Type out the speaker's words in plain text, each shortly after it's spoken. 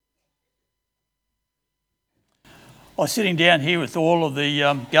I was sitting down here with all of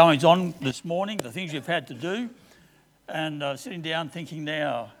the goings on this morning, the things you've had to do, and sitting down thinking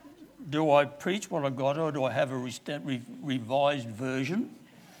now, do I preach what I got or do I have a revised version?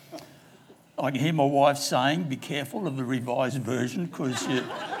 I can hear my wife saying, be careful of the revised version because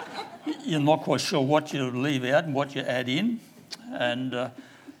you're not quite sure what you leave out and what you add in. And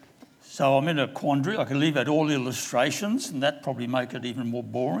so I'm in a quandary. I can leave out all the illustrations and that probably make it even more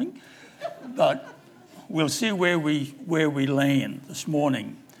boring. But we'll see where we land this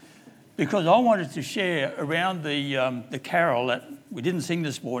morning, because I wanted to share around the carol that we didn't sing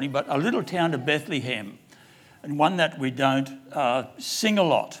this morning, but A Little Town of Bethlehem, and one that we don't sing a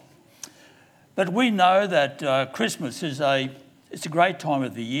lot. But we know that Christmas is it's a great time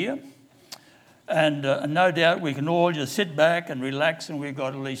of the year, and no doubt we can all just sit back and relax, and we've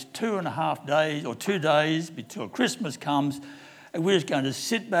got at least 2.5 days or 2 days until Christmas comes. And we're just going to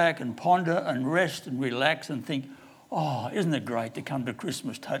sit back and ponder and rest and relax and think, oh, isn't it great to come to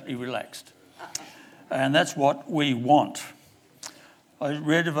Christmas totally relaxed? And that's what we want. I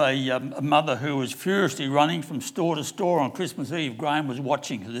read of a mother who was furiously running from store to store on Christmas Eve. Graham was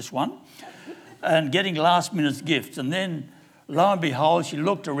watching this one and getting last-minute gifts. And then, lo and behold, she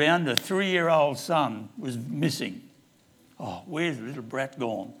looked around, her 3-year-old son was missing. Oh, where's the little brat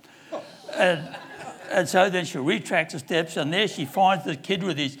gone? And so then she retracts the steps, and there she finds the kid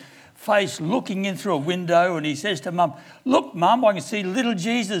with his face looking in through a window, and he says to Mum, "Look, Mum, I can see little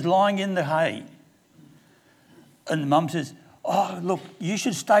Jesus lying in the hay." And the mum says, "Oh, look, you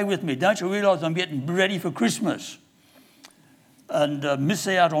should stay with me. Don't you realise I'm getting ready for Christmas?" And miss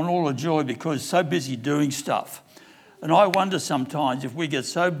out on all the joy because so busy doing stuff. And I wonder sometimes if we get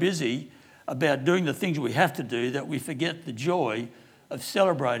so busy about doing the things we have to do that we forget the joy of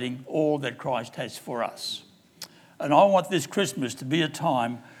celebrating all that Christ has for us. And I want this Christmas to be a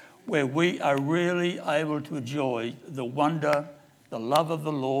time where we are really able to enjoy the wonder, the love of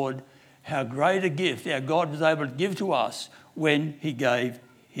the Lord, how great a gift our God was able to give to us when he gave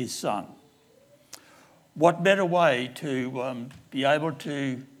his Son. What better way to be able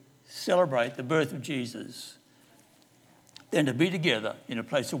to celebrate the birth of Jesus than to be together in a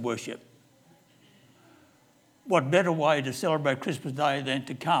place of worship? What better way to celebrate Christmas Day than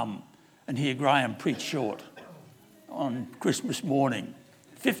to come and hear Graham preach short on Christmas morning?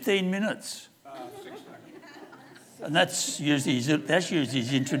 15 minutes. And that's usually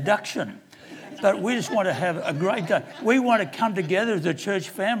his introduction. But we just want to have a great day. We want to come together as a church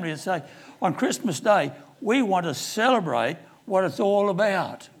family and say, on Christmas Day, we want to celebrate what it's all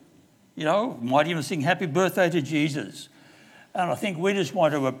about. You know, might even sing Happy Birthday to Jesus. And I think we just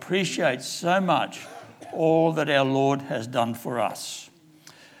want to appreciate so much all that our Lord has done for us.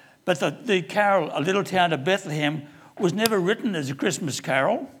 But the carol, A Little Town of Bethlehem, was never written as a Christmas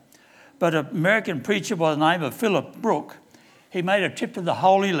carol, but an American preacher by the name of Philip Brooke, he made a trip to the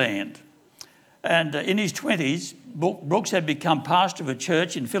Holy Land. And in his 20s, Brooks had become pastor of a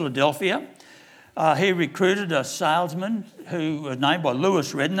church in Philadelphia. He recruited a salesman who was named by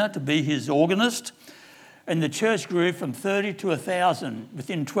Lewis Redner to be his organist, and the church grew from 30 to 1,000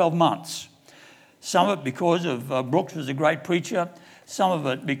 within 12 months. Some of it because of Brooks was a great preacher, some of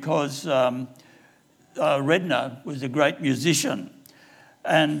it because Redner was a great musician.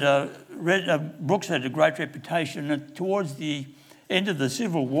 And Brooks had a great reputation. And towards the end of the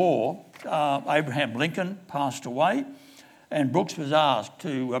Civil War, Abraham Lincoln passed away, and Brooks was asked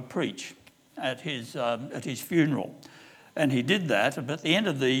to preach at his funeral. And he did that, but at the end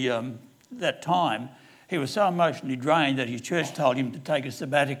of that time, he was so emotionally drained that his church told him to take a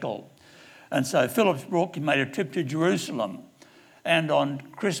sabbatical. And so Philip Brooke made a trip to Jerusalem. And on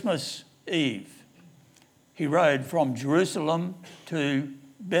Christmas Eve, he rode from Jerusalem to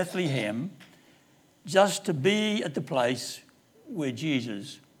Bethlehem just to be at the place where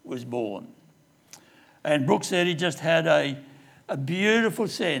Jesus was born. And Brooke said he just had a beautiful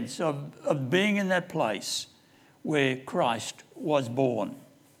sense of being in that place where Christ was born.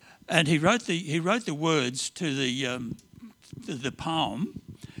 And he wrote the words to the poem.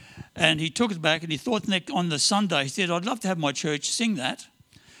 And he took it back and he thought on the Sunday, he said, I'd love to have my church sing that.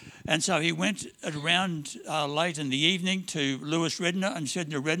 And so he went around late in the evening to Lewis Redner and said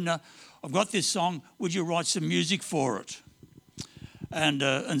to Redner, I've got this song, would you write some music for it? And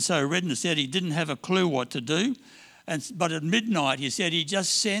so Redner said he didn't have a clue what to do. But at midnight, he said he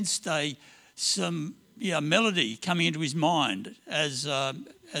just sensed some melody coming into his mind as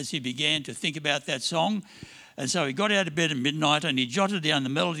he began to think about that song. And so he got out of bed at midnight and he jotted down the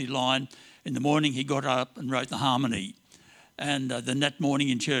melody line. In the morning, he got up and wrote the harmony. And then that morning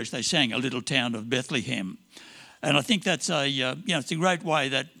in church, they sang A Little Town of Bethlehem. And I think that's it's a great way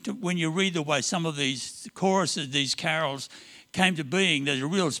that when you read the way some of these choruses, these carols came to being, there's a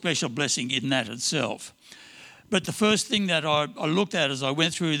real special blessing in that itself. But the first thing that I looked at as I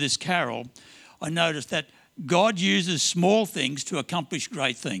went through this carol, I noticed that God uses small things to accomplish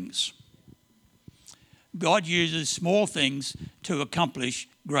great things. God uses small things to accomplish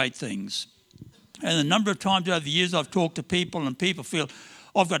great things. And a number of times over the years I've talked to people and people feel,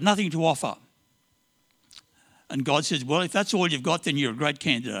 I've got nothing to offer. And God says, well, if that's all you've got, then you're a great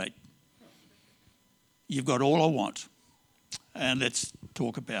candidate. You've got all I want. And let's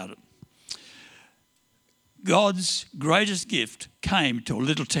talk about it. God's greatest gift came to a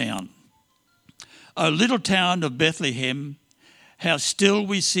little town. O little town of Bethlehem, how still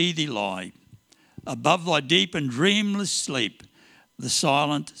we see thee lie. Above thy deep and dreamless sleep, the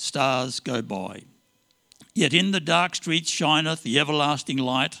silent stars go by. Yet in the dark streets shineth the everlasting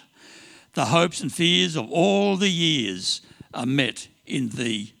light. The hopes and fears of all the years are met in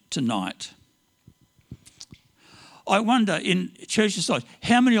thee tonight. I wonder, in church society,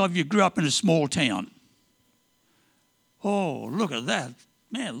 how many of you grew up in a small town? Oh, look at that.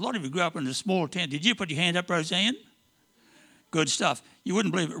 Man, a lot of you grew up in a small town. Did you put your hand up, Roseanne? Good stuff. You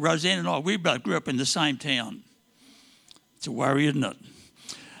wouldn't believe it. Roseanne and I, we both grew up in the same town. It's a worry, isn't it?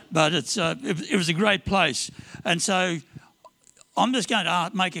 But it was a great place. And so I'm just going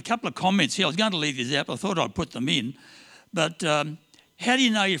to make a couple of comments here. I was going to leave these out, but I thought I'd put them in. But how do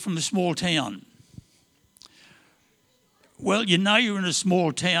you know you're from a small town? Well, you know you're in a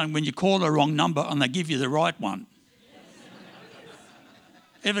small town when you call the wrong number and they give you the right one.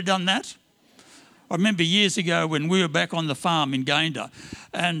 Ever done that? I remember years ago when we were back on the farm in Gayndah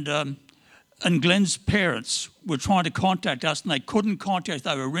and Glenn's parents were trying to contact us and they couldn't contact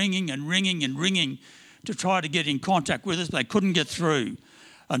us. They were ringing and ringing and ringing to try to get in contact with us. They couldn't get through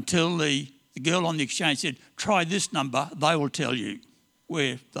until the girl on the exchange said, try this number, they will tell you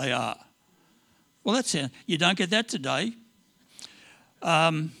where they are. Well, you don't get that today.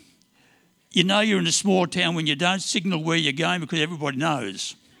 You know you're in a small town when you don't signal where you're going because everybody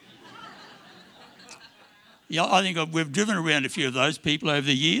knows. Yeah, I think we've driven around a few of those people over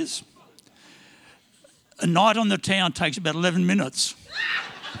the years. A night on the town takes about 11 minutes.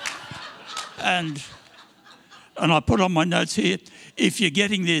 And I put on my notes here, if you're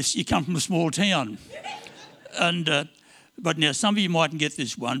getting this, you come from a small town. But now some of you mightn't get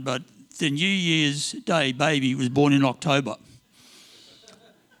this one, but the New Year's Day baby was born in October.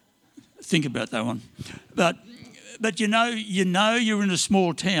 Think about that one. But you know you're in a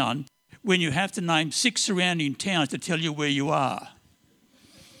small town when you have to name 6 surrounding towns to tell you where you are.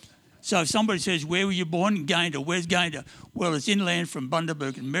 So if somebody says, where were you born? Gayndah. Where's Gayndah? Well, it's inland from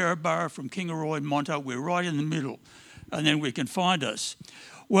Bundaberg and Maryborough, from Kingaroy, Monto. We're right in the middle. And then we can find us.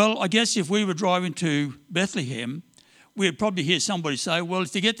 Well, I guess if we were driving to Bethlehem, we'd probably hear somebody say, well,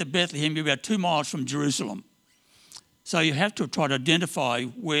 to get to Bethlehem, you're about 2 miles from Jerusalem. So you have to try to identify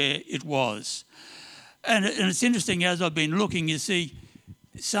where it was. And it's interesting, as I've been looking, you see,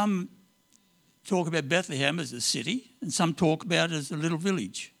 some talk about Bethlehem as a city and some talk about it as a little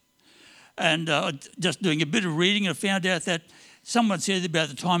village. And just doing a bit of reading, I found out that someone said about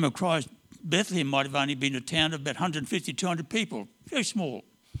the time of Christ, Bethlehem might have only been a town of about 150, 200 people, very small.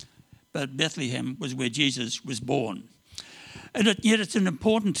 But Bethlehem was where Jesus was born. And yet it's an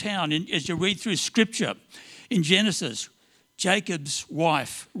important town. And as you read through Scripture, in Genesis, Jacob's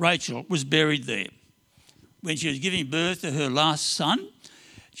wife, Rachel, was buried there. When she was giving birth to her last son,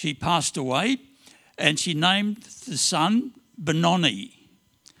 she passed away and she named the son Benoni,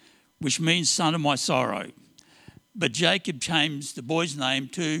 which means son of my sorrow. But Jacob changed the boy's name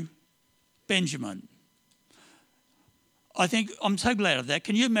to Benjamin. I think I'm so glad of that.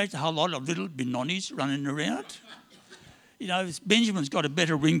 Can you imagine a whole lot of little Benonis running around? You know, Benjamin's got a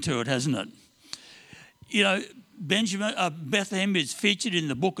better ring to it, hasn't it? You know, Bethlehem is featured in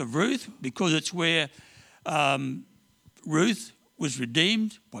the book of Ruth because it's where Ruth was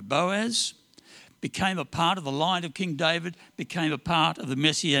redeemed by Boaz, became a part of the line of King David, became a part of the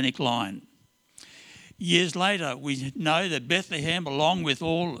Messianic line. Years later, we know that Bethlehem, along with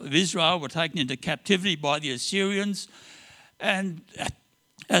all of Israel, were taken into captivity by the Assyrians. And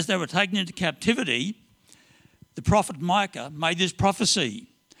as they were taken into captivity, the prophet Micah made this prophecy.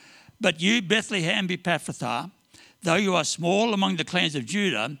 But you, Bethlehem Ephrathah, though you are small among the clans of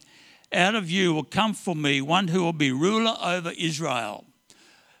Judah, out of you will come for me one who will be ruler over Israel.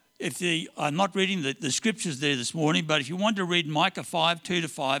 I'm not reading the scriptures there this morning, but if you want to read Micah 5,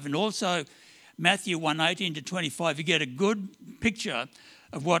 2-5, and also Matthew 1, 18-25, you get a good picture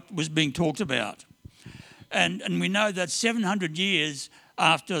of what was being talked about. And we know that 700 years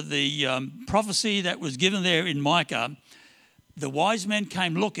after the prophecy that was given there in Micah, the wise men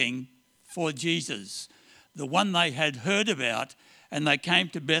came looking for Jesus, the one they had heard about, and they came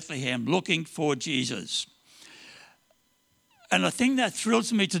to Bethlehem looking for Jesus. And the thing that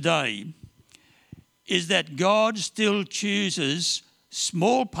thrills me today is that God still chooses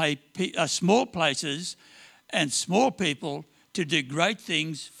small places and small people to do great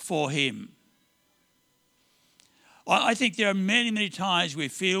things for him. I think there are many, many times we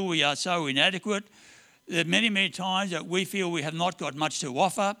feel we are so inadequate. There are many, many times that we feel we have not got much to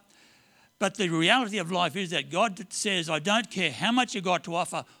offer. But the reality of life is that God says, I don't care how much you got to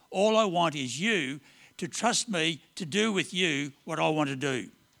offer. All I want is you to trust me to do with you what I want to do.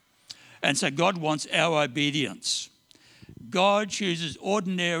 And so God wants our obedience. God chooses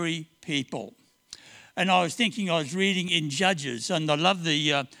ordinary people. And I was reading in Judges, and I love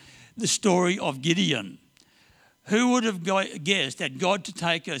the story of Gideon. Who would have guessed that God to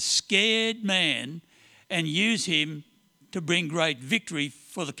take a scared man and use him to bring great victory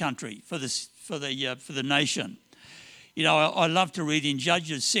for the country, for the nation? You know, I love to read in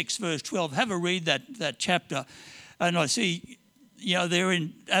Judges 6 verse 12. Have a read that chapter, and I see, you know, they're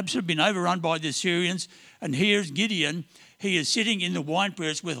absolutely been overrun by the Assyrians, and here's Gideon. He is sitting in the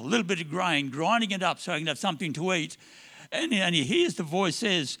winepress with a little bit of grain, grinding it up so he can have something to eat, and he hears the voice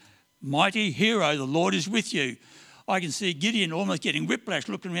says, "Mighty hero, the Lord is with you." I can see Gideon almost getting whiplash,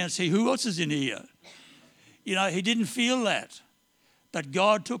 looking around to see who else is in here. You know, he didn't feel that. But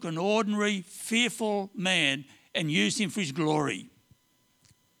God took an ordinary, fearful man and used him for his glory.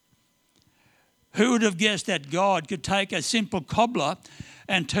 Who would have guessed that God could take a simple cobbler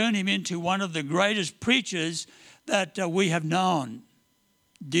and turn him into one of the greatest preachers that we have known?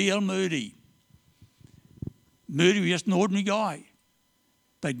 D.L. Moody. Moody was just an ordinary guy,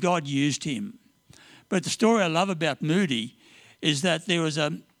 but God used him. But the story I love about Moody is that there was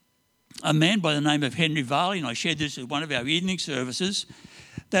a man by the name of Henry Varley, and I shared this at one of our evening services,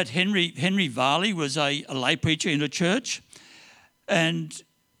 that Henry Varley was a lay preacher in a church. And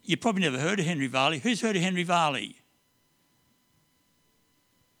you probably never heard of Henry Varley. Who's heard of Henry Varley?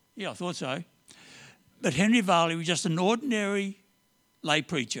 Yeah, I thought so. But Henry Varley was just an ordinary lay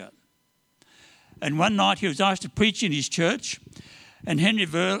preacher. And one night he was asked to preach in his church, and Henry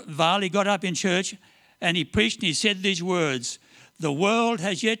Varley got up in church and he preached and he said these words: "The world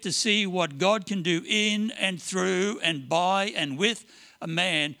has yet to see what God can do in and through and by and with a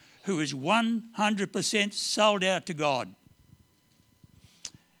man who is 100% sold out to God."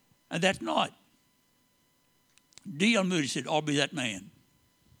 And that night, D.L. Moody said, "I'll be that man."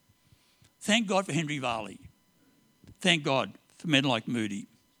 Thank God for Henry Varley. Thank God for men like Moody.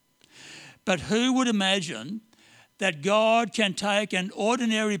 But who would imagine that God can take an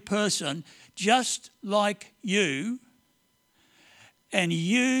ordinary person just like you and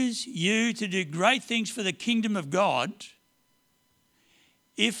use you to do great things for the kingdom of God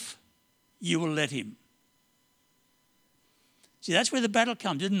if you will let him? See, that's where the battle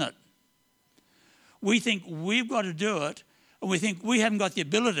comes, isn't it? We think we've got to do it, and we think we haven't got the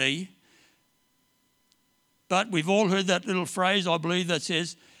ability, but we've all heard that little phrase, I believe, that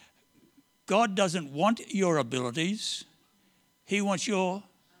says, God doesn't want your abilities, he wants your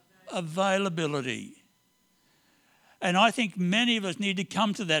availability. And I think many of us need to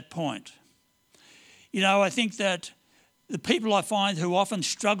come to that point. You know, I think that the people I find who often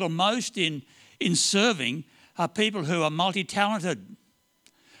struggle most in serving are people who are multi-talented.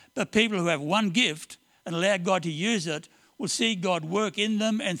 But people who have one gift and allow God to use it will see God work in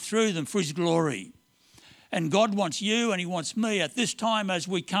them and through them for his glory. And God wants you and he wants me at this time as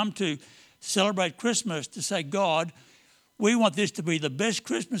we come to celebrate Christmas to say, God, we want this to be the best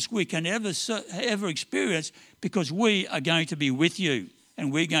Christmas we can ever experience, because we are going to be with you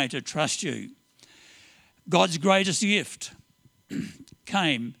and we're going to trust you. God's greatest gift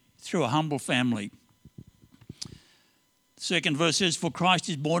came through a humble family. The second verse says, "For Christ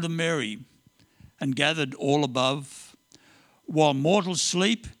is born of Mary and gathered all above. While mortals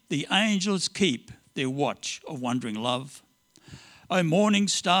sleep, the angels keep their watch of wondering love. O morning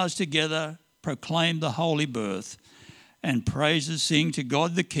stars together proclaim the holy birth, and praises sing to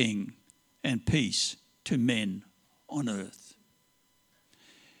God the King, and peace to men on earth."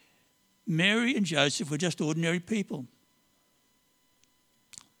 Mary and Joseph were just ordinary people.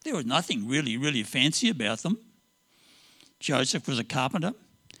 There was nothing really fancy about them. Joseph was a carpenter.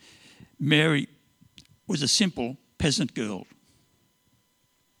 Mary was a simple peasant girl.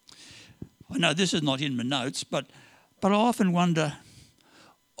 I know this is not in my notes, but I often wonder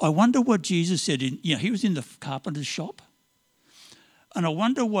what Jesus said. He was in the carpenter's shop. And I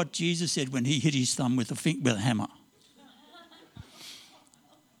wonder what Jesus said when he hit his thumb with a hammer.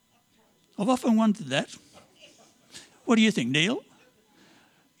 I've often wondered that. What do you think, Neil?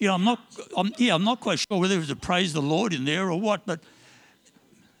 I'm not quite sure whether it was a praise the Lord in there or what, but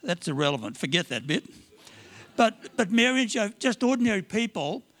that's irrelevant. Forget that bit. But Mary and Joseph, just ordinary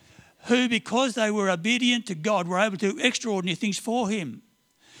people who, because they were obedient to God, were able to do extraordinary things for him.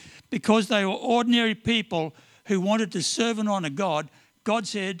 Because they were ordinary people who wanted to serve and honour God, God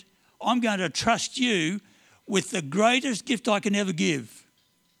said, I'm going to trust you with the greatest gift I can ever give.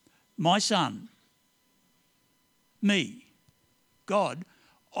 My son. Me. God.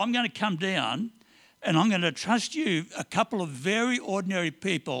 I'm going to come down and I'm going to trust you, a couple of very ordinary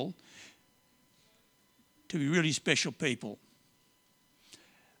people, to be really special people.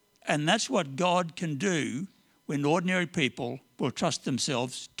 And that's what God can do when ordinary people will trust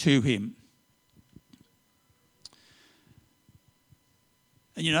themselves to him.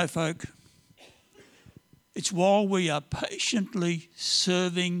 And folk, it's while we are patiently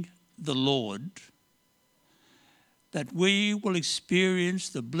serving the Lord that we will experience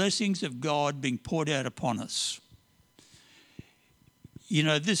the blessings of God being poured out upon us.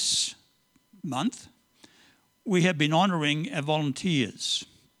 This month we have been honouring our volunteers.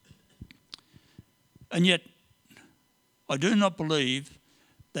 And yet I do not believe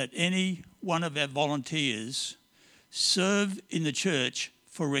that any one of our volunteers serve in the church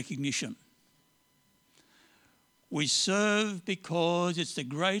for recognition. We serve because it's the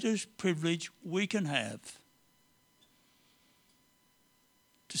greatest privilege we can have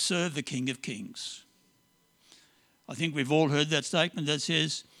to serve the King of Kings. I think we've all heard that statement that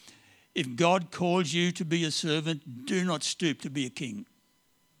says, if God calls you to be a servant, do not stoop to be a king.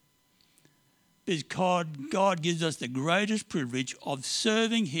 Because God gives us the greatest privilege of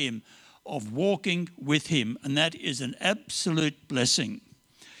serving him, of walking with him, and that is an absolute blessing.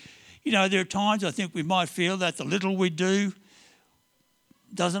 There are times I think we might feel that the little we do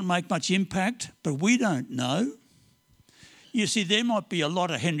doesn't make much impact, but we don't know. You see, there might be a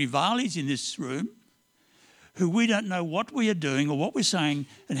lot of Henry Varleys in this room who we don't know what we are doing or what we're saying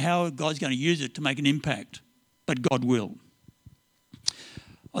and how God's going to use it to make an impact, but God will.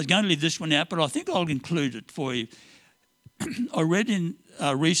 I was going to leave this one out, but I think I'll include it for you. I read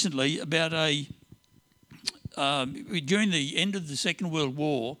recently about during the end of the Second World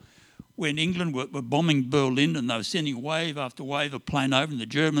War, when England were bombing Berlin and they were sending wave after wave of plane over and the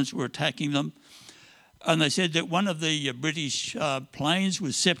Germans were attacking them. And they said that one of the British planes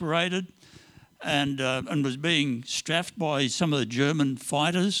was separated and was being strafed by some of the German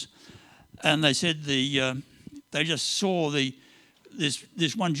fighters. And they said they just saw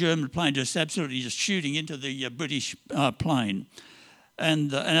this one German plane just absolutely just shooting into the British plane.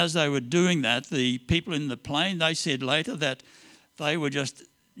 And as they were doing that, the people in the plane, they said later that they were just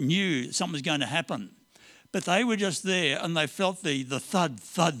knew something was going to happen. But they were just there and they felt the thud,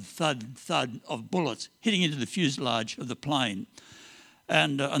 thud, thud, thud of bullets hitting into the fuselage of the plane.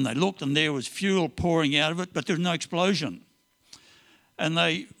 And they looked and there was fuel pouring out of it, but there was no explosion. And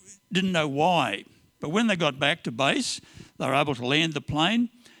they didn't know why. But when they got back to base, they were able to land the plane.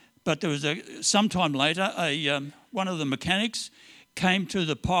 But there was sometime later, one of the mechanics came to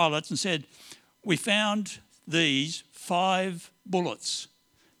the pilots and said, we found these 5 bullets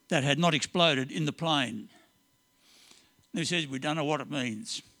that had not exploded in the plane. And he says, we don't know what it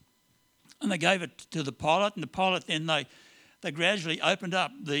means. And they gave it to the pilot, and the pilot then, they gradually opened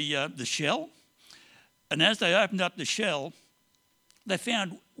up the shell. And as they opened up the shell, they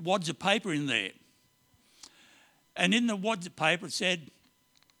found wads of paper in there. And in the wads of paper it said,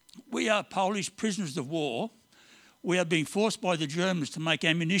 we are Polish prisoners of war. We are being forced by the Germans to make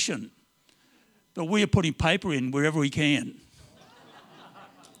ammunition. But we are putting paper in wherever we can.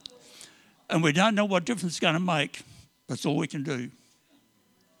 And we don't know what difference it's going to make. That's all we can do.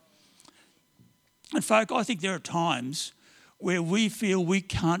 And folk, I think there are times where we feel we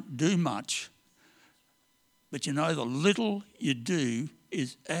can't do much. But the little you do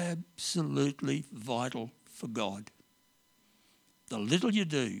is absolutely vital for God. The little you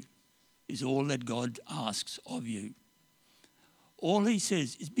do is all that God asks of you. All he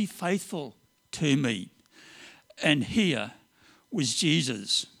says is be faithful to me. And here was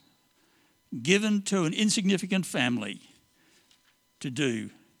Jesus, given to an insignificant family to do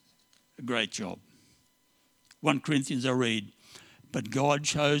a great job. 1 Corinthians I read, but God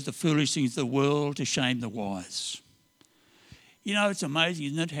chose the foolish things of the world to shame the wise. It's amazing,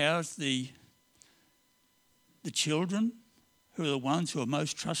 isn't it, how it's the children who are the ones who are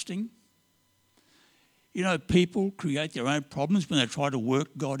most trusting. People create their own problems when they try to work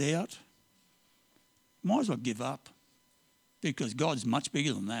God out. Might as well give up, because God's much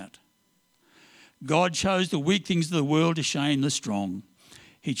bigger than that. God chose the weak things of the world to shame the strong.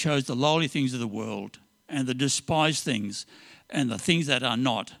 He chose the lowly things of the world and the despised things and the things that are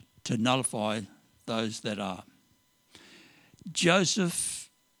not to nullify those that are. Joseph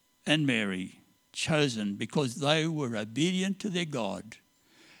and Mary, chosen because they were obedient to their God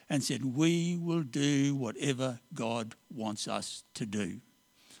and said, we will do whatever God wants us to do.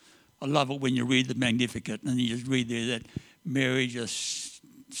 I love it when you read the Magnificat and you just read there that Mary just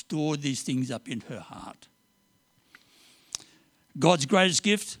stored these things up in her heart. God's greatest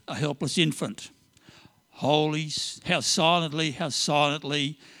gift, a helpless infant. Holy, how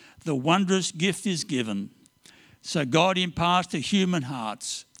silently the wondrous gift is given. So God imparts to human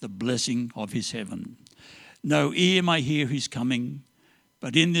hearts the blessing of his heaven. No ear may hear his coming,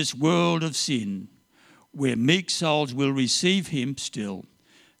 but in this world of sin, where meek souls will receive him still,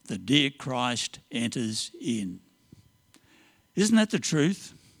 the dear Christ enters in. Isn't that the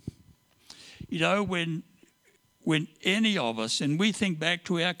truth? You know, when any of us, and we think back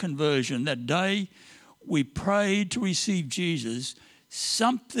to our conversion, that day we prayed to receive Jesus,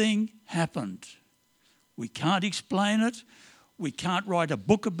 something happened. We can't explain it. We can't write a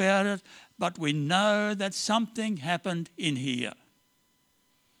book about it, but we know that something happened in here.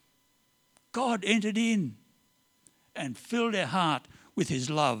 God entered in and filled our heart with his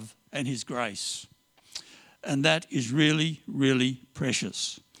love and his grace. And that is really, really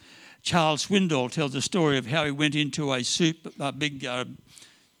precious. Charles Swindoll tells the story of how he went into one of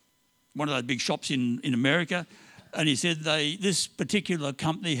those big shops in America, and he said this particular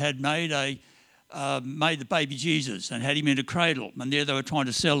company had made the baby Jesus and had him in a cradle, and there they were trying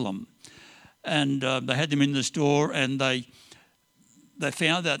to sell them. And they had them in the store, and they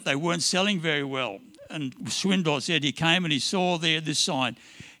found that they weren't selling very well. And Swindoll said he came and he saw there this sign,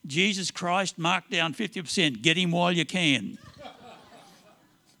 Jesus Christ marked down 50%, get him while you can.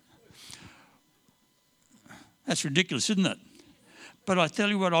 That's ridiculous, isn't it? But I tell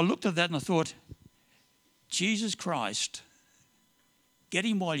you what, I looked at that and I thought, Jesus Christ, get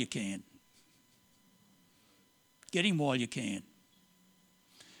him while you can. Get him while you can.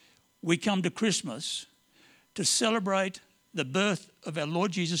 We come to Christmas to celebrate the birth of our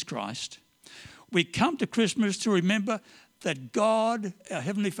Lord Jesus Christ. We come to Christmas to remember that God, our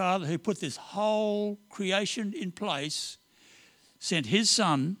Heavenly Father, who put this whole creation in place, sent his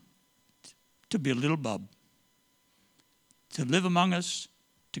Son to be a little bub, to live among us,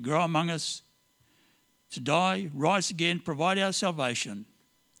 to grow among us, to die, rise again, provide our salvation.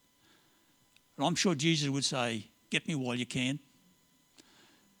 And I'm sure Jesus would say, get me while you can,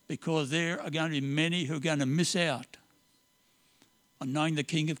 because there are going to be many who are going to miss out on knowing the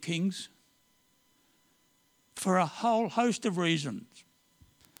King of Kings for a whole host of reasons.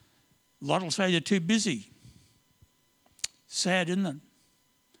 A lot will say they're too busy. Sad, isn't it?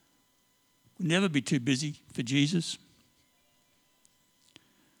 We'll never be too busy for Jesus.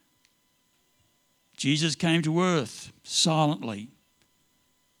 Jesus came to earth silently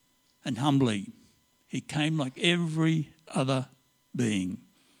and humbly. He came like every other being,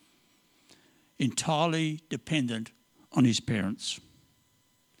 entirely dependent on his parents.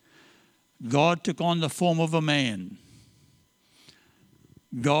 God took on the form of a man.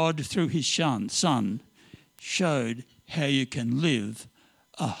 God, through his Son, showed how you can live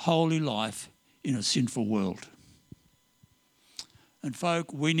a holy life in a sinful world. And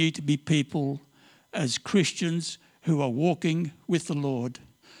folk, we need to be people as Christians who are walking with the Lord.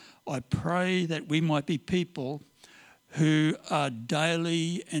 I pray that we might be people who are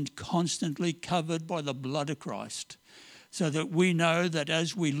daily and constantly covered by the blood of Christ, so that we know that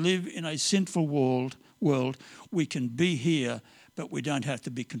as we live in a sinful world, we can be here, but we don't have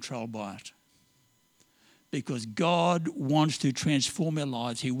to be controlled by it. Because God wants to transform our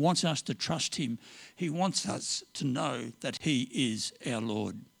lives. He wants us to trust him. He wants us to know that he is our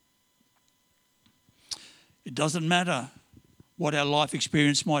Lord. It doesn't matter what our life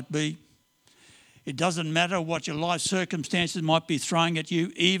experience might be. It doesn't matter what your life circumstances might be throwing at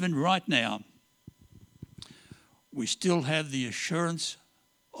you, even right now. We still have the assurance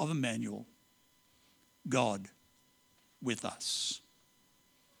of Emmanuel, God with us.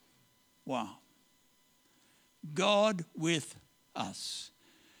 Wow. God with us.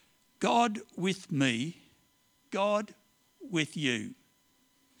 God with me. God with you.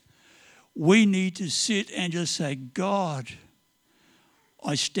 We need to sit and just say, God,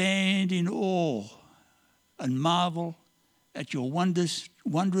 I stand in awe and marvel at your wondrous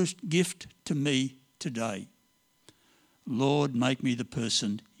gift to me today. Lord, make me the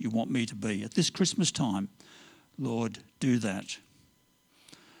person you want me to be. At this Christmas time, Lord, do that.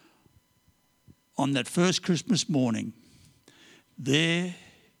 On that first Christmas morning, there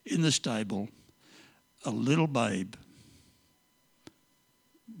in the stable, a little babe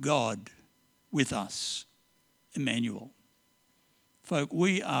God with us, Emmanuel. Folk,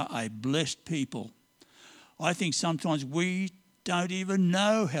 we are a blessed people. I think sometimes we don't even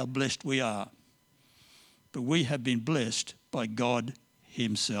know how blessed we are. But we have been blessed by God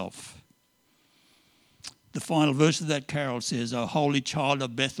himself. The final verse of that carol says, O holy child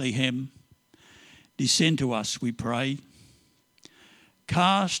of Bethlehem, descend to us, we pray.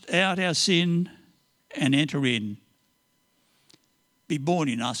 Cast out our sin and enter in. Be born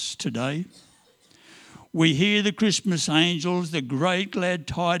in us today. We hear the Christmas angels the great glad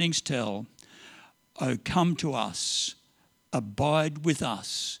tidings tell. O come to us, abide with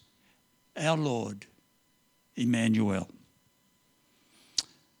us, our Lord, Emmanuel.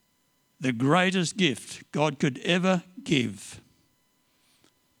 The greatest gift God could ever give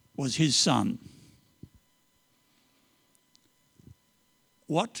was his Son.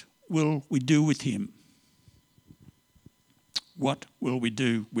 What will we do with him? What will we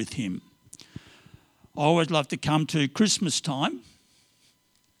do with him? I always love to come to Christmas time.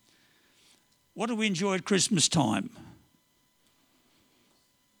 What do we enjoy at Christmas time?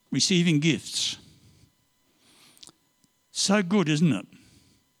 Receiving gifts. So good, isn't it?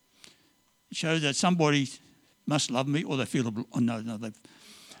 It shows that somebody must love me, or they feel,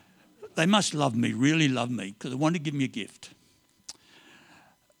 they must love me, really love me, because they want to give me a gift.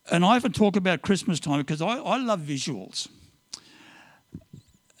 And I often talk about Christmas time because I love visuals.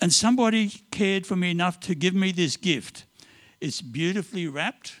 And somebody cared for me enough to give me this gift. It's beautifully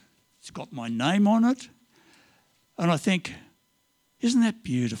wrapped. It's got my name on it. And I think, isn't that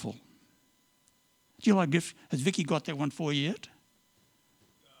beautiful? Do you like a gift? Has Vicky got that one for you yet?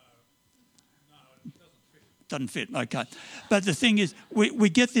 No, it Doesn't fit, okay. But the thing is, we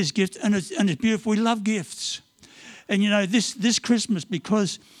get this gift and it's beautiful. We love gifts. And you know, this Christmas,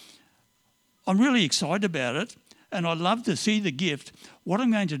 because I'm really excited about it and I love to see the gift, what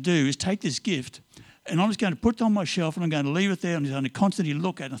I'm going to do is take this gift and I'm just going to put it on my shelf and I'm going to leave it there and I'm going to constantly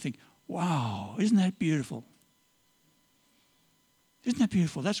look at it and I think, wow, isn't that beautiful? Isn't that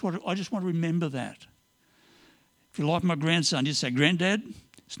beautiful? That's what I just want to remember that. If you like my grandson, you say, Granddad,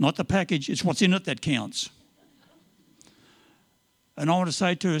 it's not the package, it's what's in it that counts. And I want to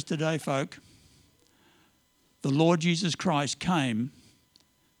say to us today, folk, the Lord Jesus Christ came,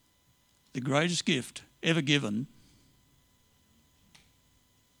 the greatest gift ever given.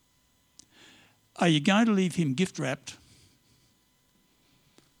 Are you going to leave him gift wrapped?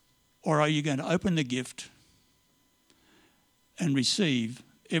 Or are you going to open the gift and receive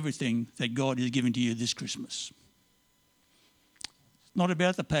everything that God has given to you this Christmas? It's not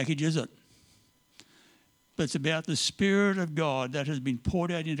about the package, is it? But it's about the Spirit of God that has been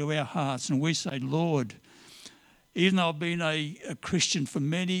poured out into our hearts. And we say, Lord, even though I've been a Christian for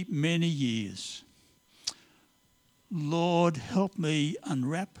many, many years, Lord, help me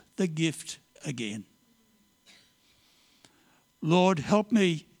unwrap the gift again. Lord, help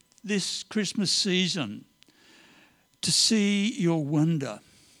me this Christmas season to see your wonder,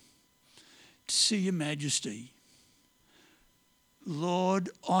 to see your majesty. Lord,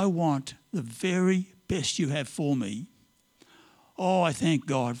 I want the very best you have for me. Oh, I thank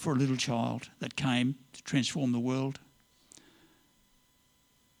God for a little child that came to transform the world.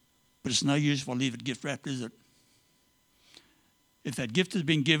 But it's no use if I leave it gift wrapped, is it? If that gift has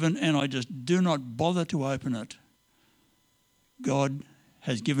been given and I just do not bother to open it, God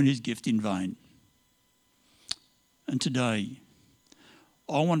has given his gift in vain. And today,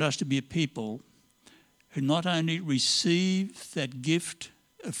 I want us to be a people who not only receive that gift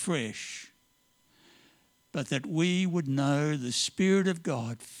afresh, but that we would know the Spirit of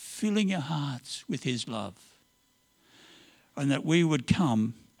God filling our hearts with his love. And that we would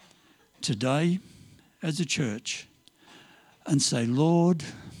come today as a church and say, Lord,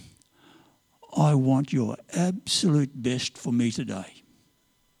 I want your absolute best for me today.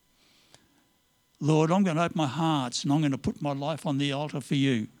 Lord, I'm going to open my heart and I'm going to put my life on the altar for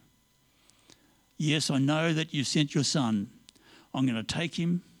you. Yes, I know that you sent your Son. I'm going to take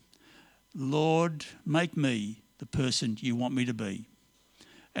him. Lord, make me the person you want me to be.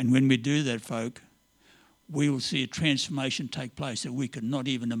 And when we do that, folk, we will see a transformation take place that we could not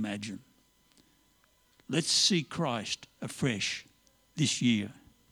even imagine. Let's see Christ afresh this year.